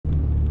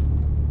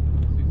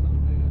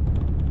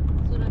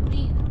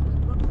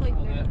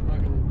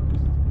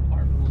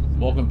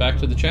welcome back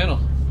to the channel.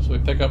 So we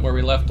pick up where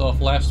we left off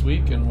last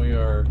week, and we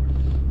are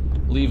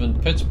leaving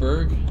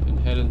Pittsburgh and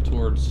heading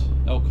towards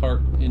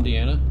Elkhart,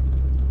 Indiana.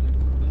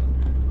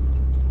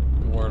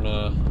 We weren't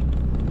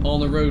on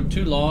the road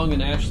too long,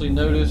 and Ashley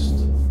noticed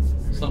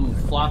something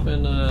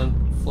flapping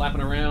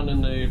around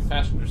in the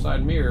passenger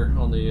side mirror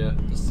on the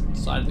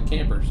side of the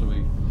camper. So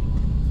we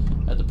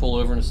had to pull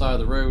over on the side of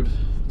the road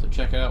to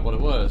check out what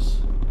it was.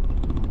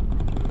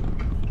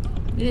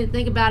 We didn't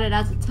think about it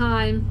at the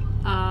time.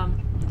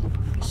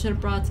 Should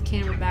have brought the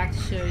camera back to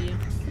show you.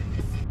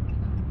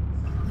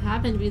 It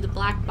happened to be the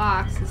black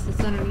box. This is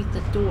underneath the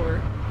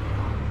door.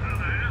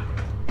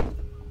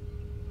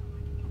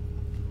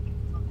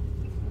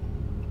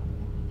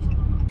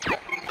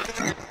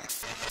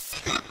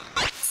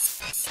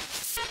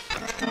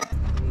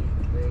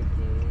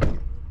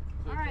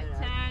 Alright,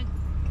 Tag.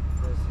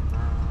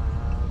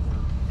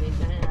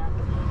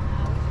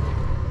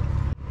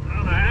 I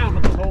don't know how,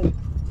 but the whole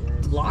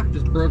lock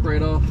just broke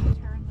right off.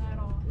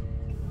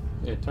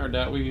 Yeah, it turned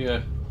out we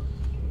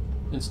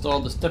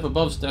installed the step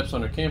above steps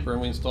on our camper,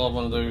 and we installed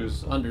one of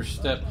those under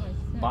step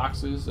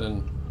boxes,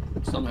 and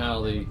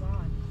somehow the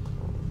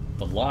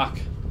lock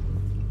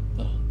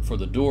for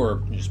the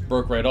door just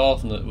broke right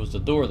off, and it was the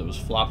door that was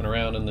flopping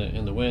around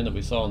in the wind that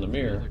we saw in the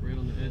mirror.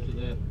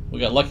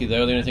 We got lucky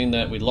though. The only thing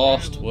that we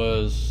lost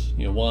was,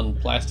 you know, one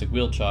plastic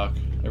wheel chock.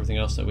 Everything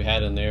else that we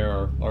had in there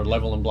are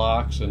leveling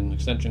blocks and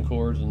extension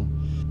cords, and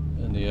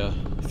the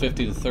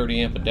 50 to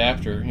 30 amp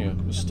adapter, you know,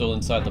 was still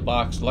inside the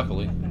box,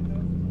 luckily.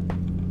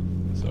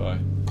 So I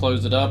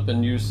closed it up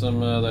and used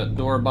some that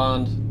door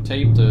bond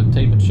tape to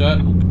tape it shut,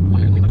 and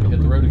we hit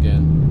the road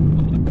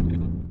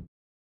again.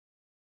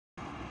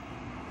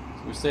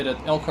 So we stayed at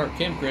Elkhart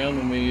Campground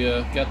when we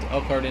got to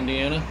Elkhart,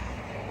 Indiana.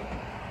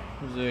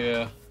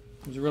 It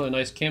was a really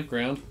nice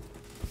campground.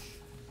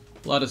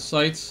 A lot of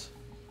sights.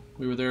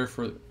 We were there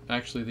for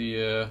actually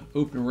the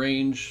open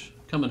range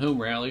coming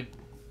home rally.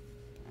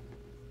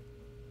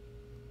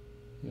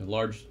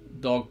 Large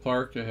dog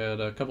park. I had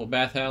a couple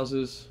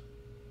bathhouses,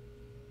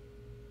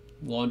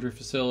 laundry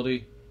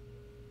facility.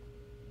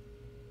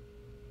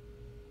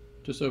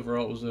 Just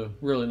overall, it was a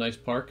really nice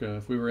park.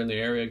 If we were in the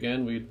area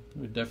again, we'd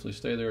definitely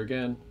stay there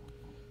again.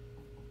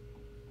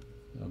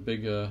 A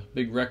big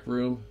rec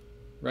room,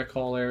 rec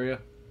hall area,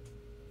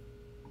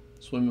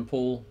 swimming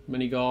pool,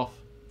 mini golf.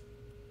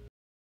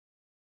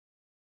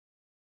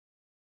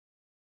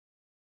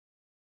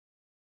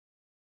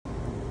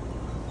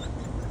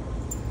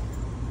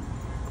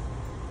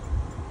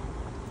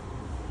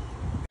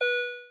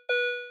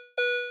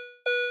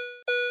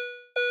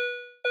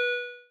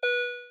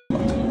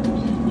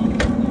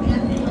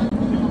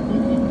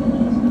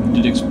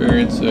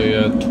 Experience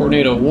a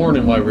tornado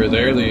warning while we were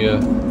there. The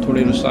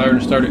tornado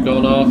siren started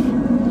going off.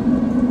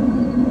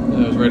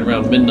 That was right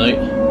around midnight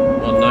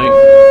one night.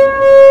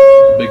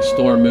 A big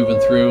storm moving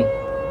through.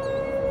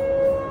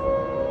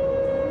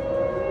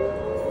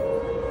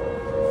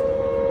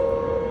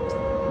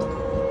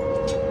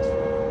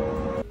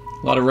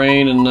 A lot of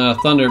rain and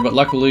thunder, but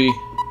luckily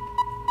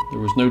there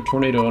was no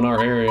tornado in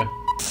our area.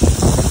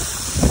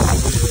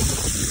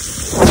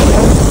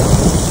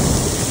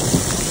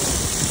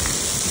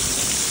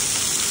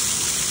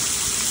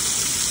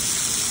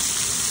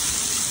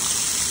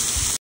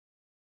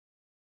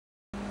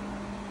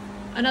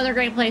 Another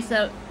great place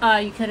that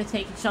you could have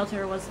taken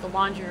shelter was the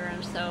laundry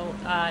room. So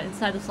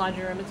inside this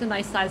laundry room, it's a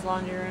nice sized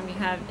laundry room. You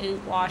have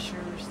 8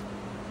 washers,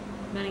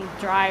 many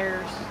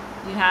dryers.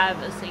 You have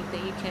a sink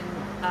that you can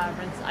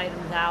rinse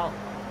items out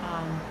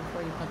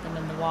before you put them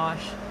in the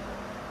wash.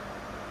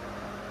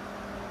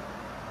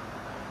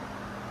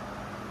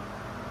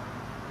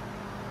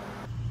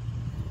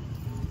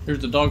 Here's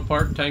the dog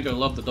park. Tango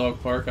loved the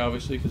dog park,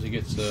 obviously, because he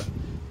gets to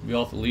be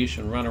off the leash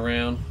and run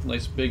around.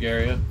 Nice big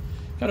area.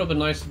 Kind of been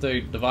nice that they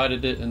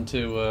divided it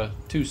into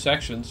 2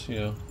 sections, you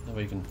know, that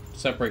way you can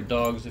separate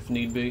dogs if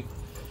need be.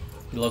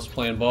 He loves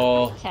playing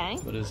ball,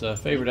 but his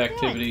favorite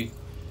activity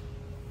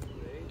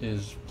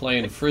is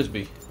playing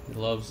frisbee. He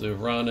loves to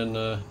run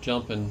and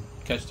jump and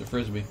catch the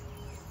frisbee.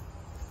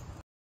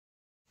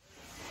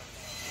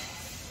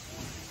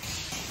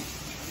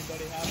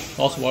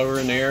 Also, while we were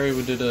in the area,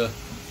 we did a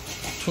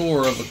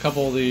tour of a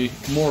couple of the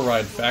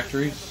morryde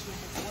factories.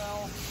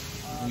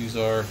 These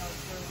are,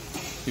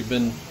 if you've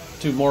been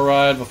to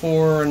morryde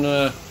before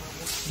in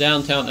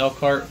downtown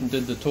Elkhart and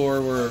did the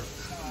tour where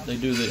they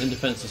do the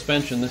independent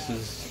suspension, this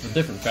is a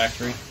different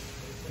factory.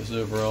 This is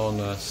over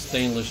on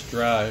Stainless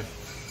Drive.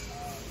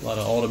 A lot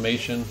of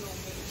automation,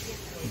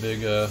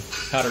 big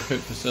powder coat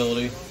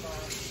facility.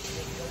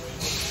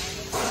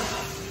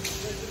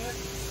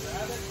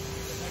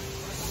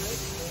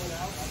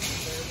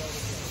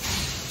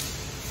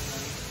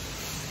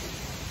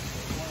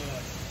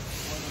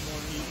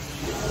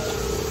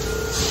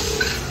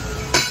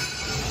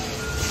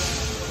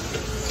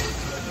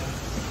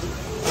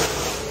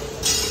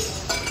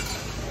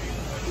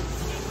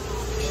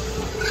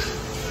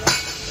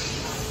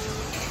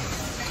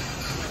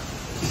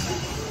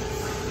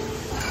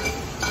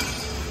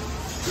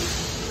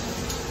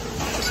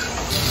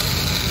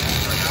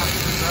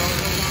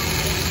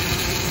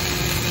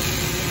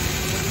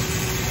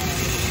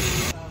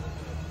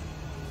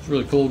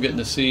 really cool getting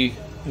to see,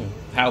 you know,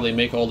 how they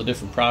make all the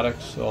different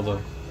products, all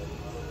the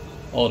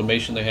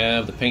automation they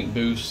have, the paint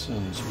booths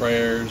and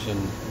sprayers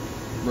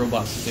and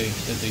robots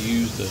that they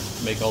use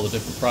to make all the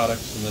different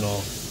products, and then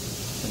all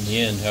in the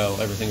end how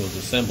everything was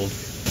assembled.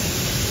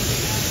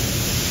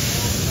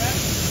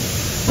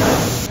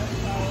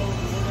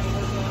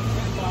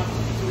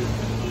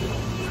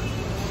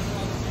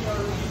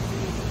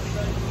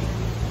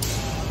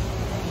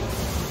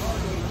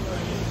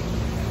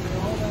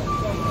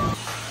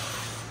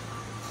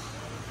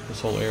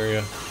 This whole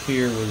area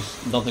here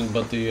was nothing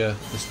but the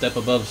step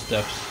above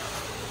steps.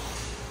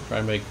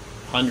 Probably make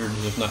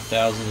hundreds, if not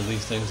thousands, of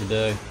these things a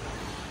day.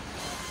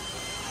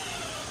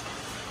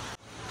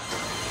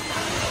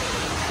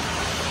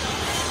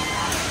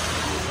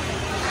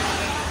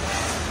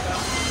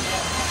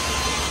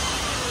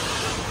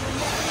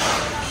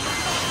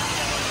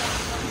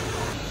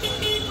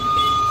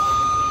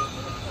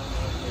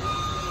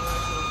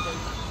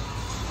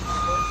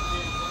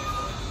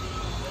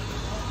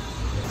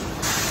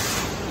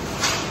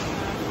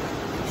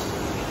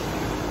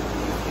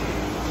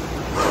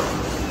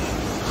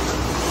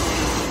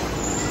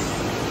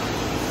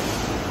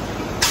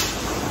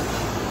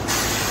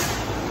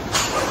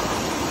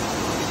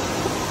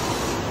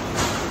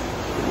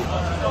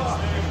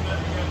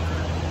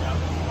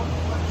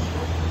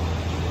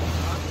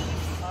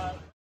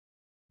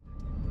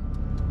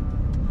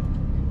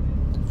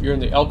 If you're in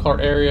the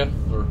Elkhart area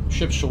or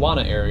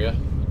Shipshewana area,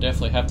 you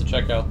definitely have to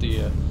check out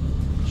the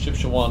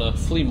Shipshewana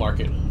flea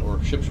market or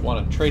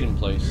Shipshewana trading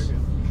place.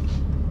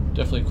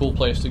 Definitely a cool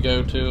place to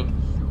go to.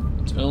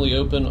 It's only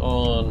open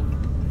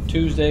on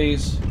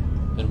Tuesdays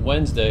and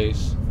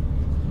Wednesdays,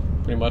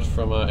 pretty much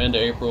from end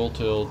of April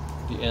till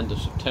the end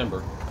of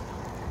September.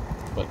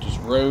 But just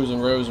rows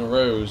and rows and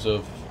rows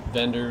of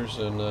vendors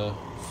and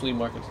flea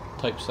market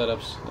type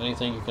setups,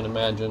 anything you can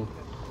imagine,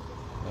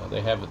 they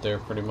have it there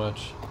pretty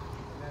much.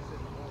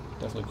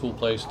 Definitely a cool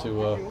place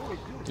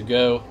to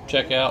go,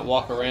 check out,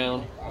 walk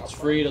around. It's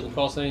free, doesn't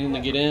cost anything to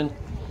get in.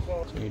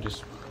 So you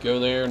just go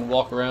there and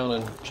walk around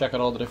and check out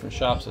all the different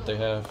shops that they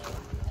have.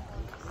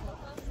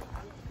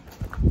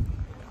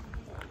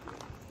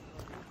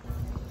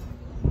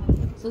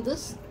 So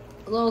this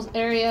little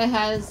area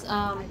has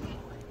a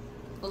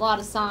lot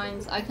of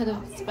signs. I could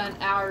have spent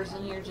hours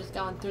in here just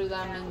going through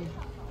them and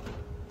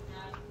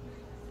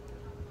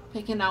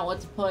picking out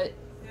what to put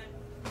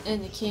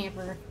in the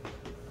camper.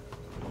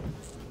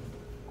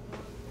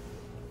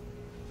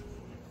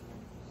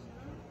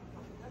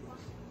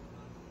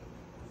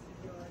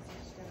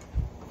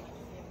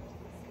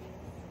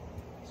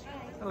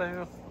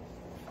 Hello.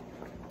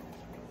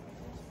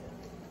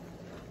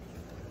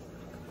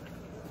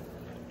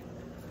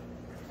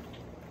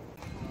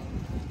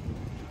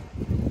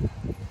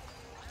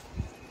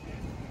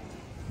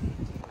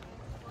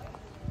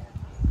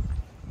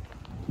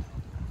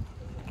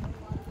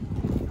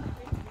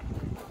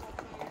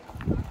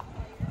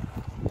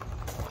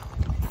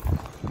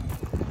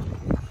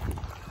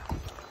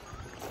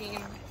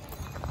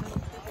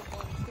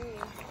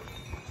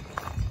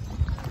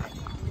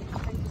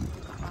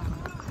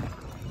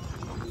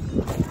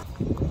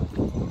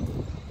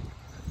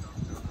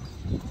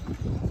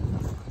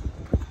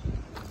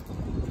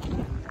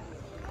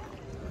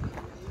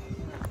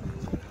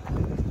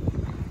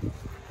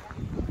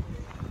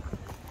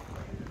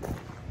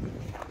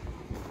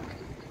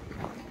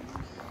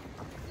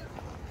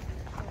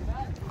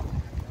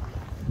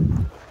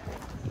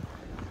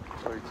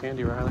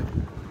 Candy, Riley.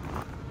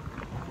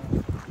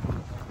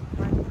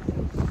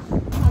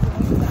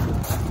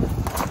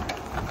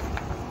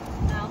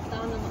 Now,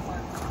 sound in the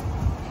park.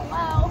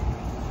 Hello?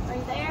 Are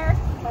you there?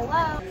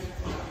 Hello?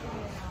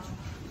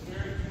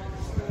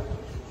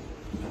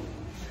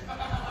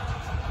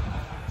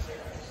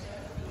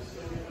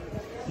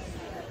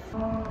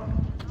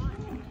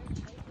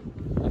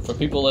 For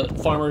people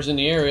farmers in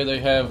the area, they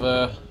have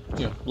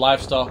you know,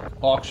 livestock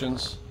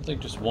auctions. I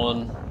think just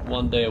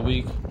one day a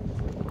week.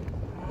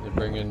 They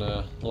bring in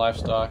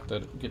livestock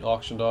that get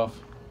auctioned off.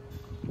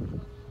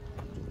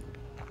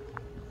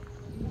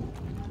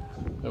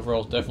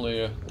 Overall, it's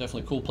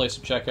definitely a cool place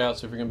to check out.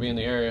 So if you're going to be in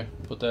the area,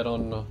 put that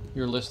on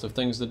your list of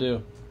things to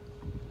do.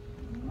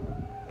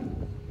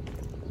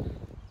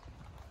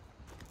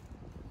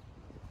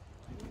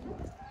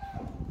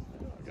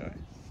 Okay.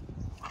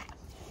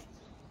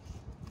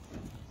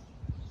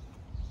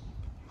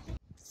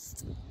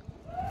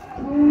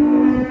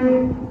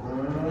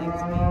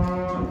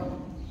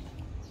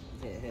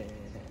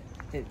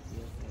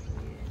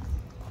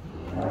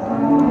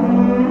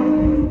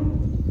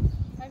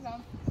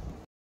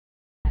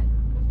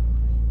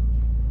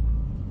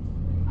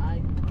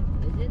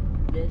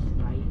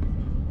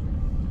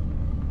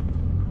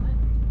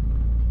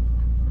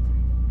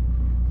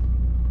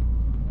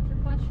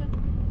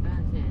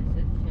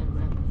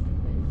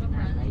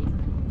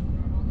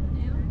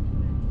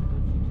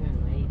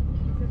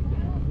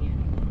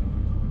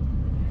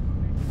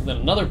 And then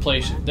another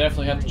place you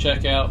definitely have to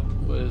check out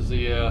was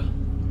the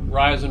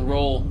Rise and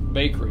Roll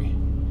Bakery.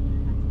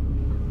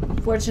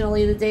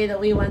 Fortunately, the day that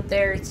we went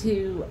there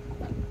to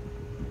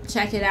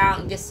check it out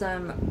and get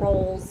some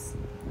rolls.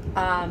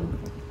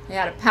 They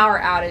had a power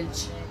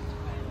outage.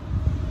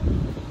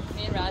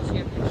 Me and Raj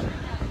here picture.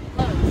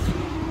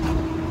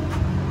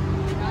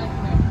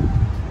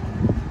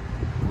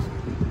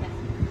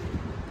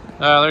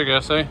 Ah, there you go,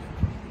 see?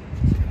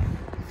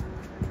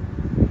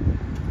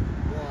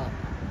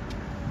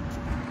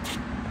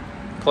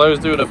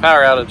 Closed due to a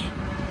power outage.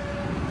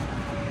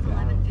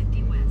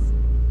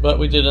 But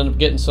we did end up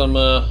getting some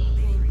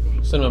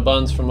cinnamon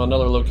buns from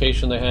another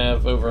location they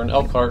have over in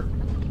Elkhart.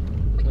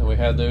 And we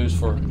had those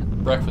for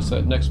breakfast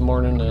that next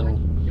morning,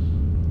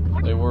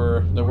 and they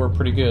were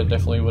pretty good.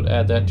 Definitely would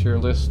add that to your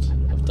list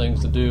of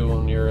things to do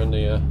when you're in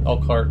the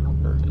Elkhart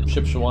or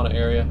Shipshewana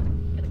area.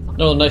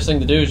 Another nice thing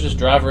to do is just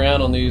drive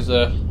around on these,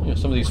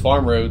 some of these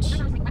farm roads.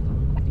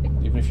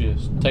 Even if you're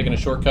taking a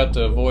shortcut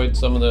to avoid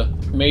some of the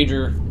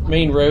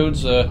main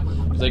roads,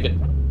 because they get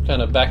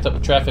kind of backed up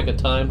with traffic at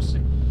times.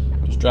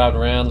 Just driving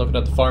around, looking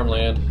at the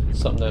farmland,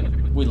 something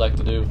that we like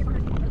to do.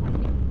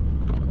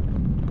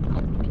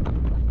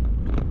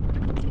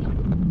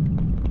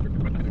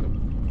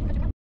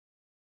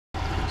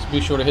 So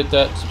be sure to hit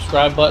that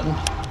subscribe button.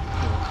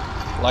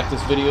 Like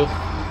this video,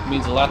 it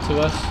means a lot to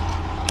us.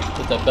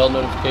 Hit that bell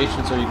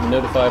notification so you can be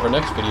notified of our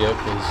next video,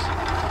 because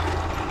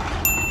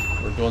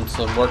we're doing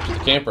some work to the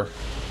camper.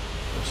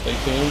 So stay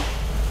tuned,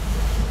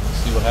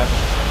 see what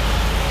happens.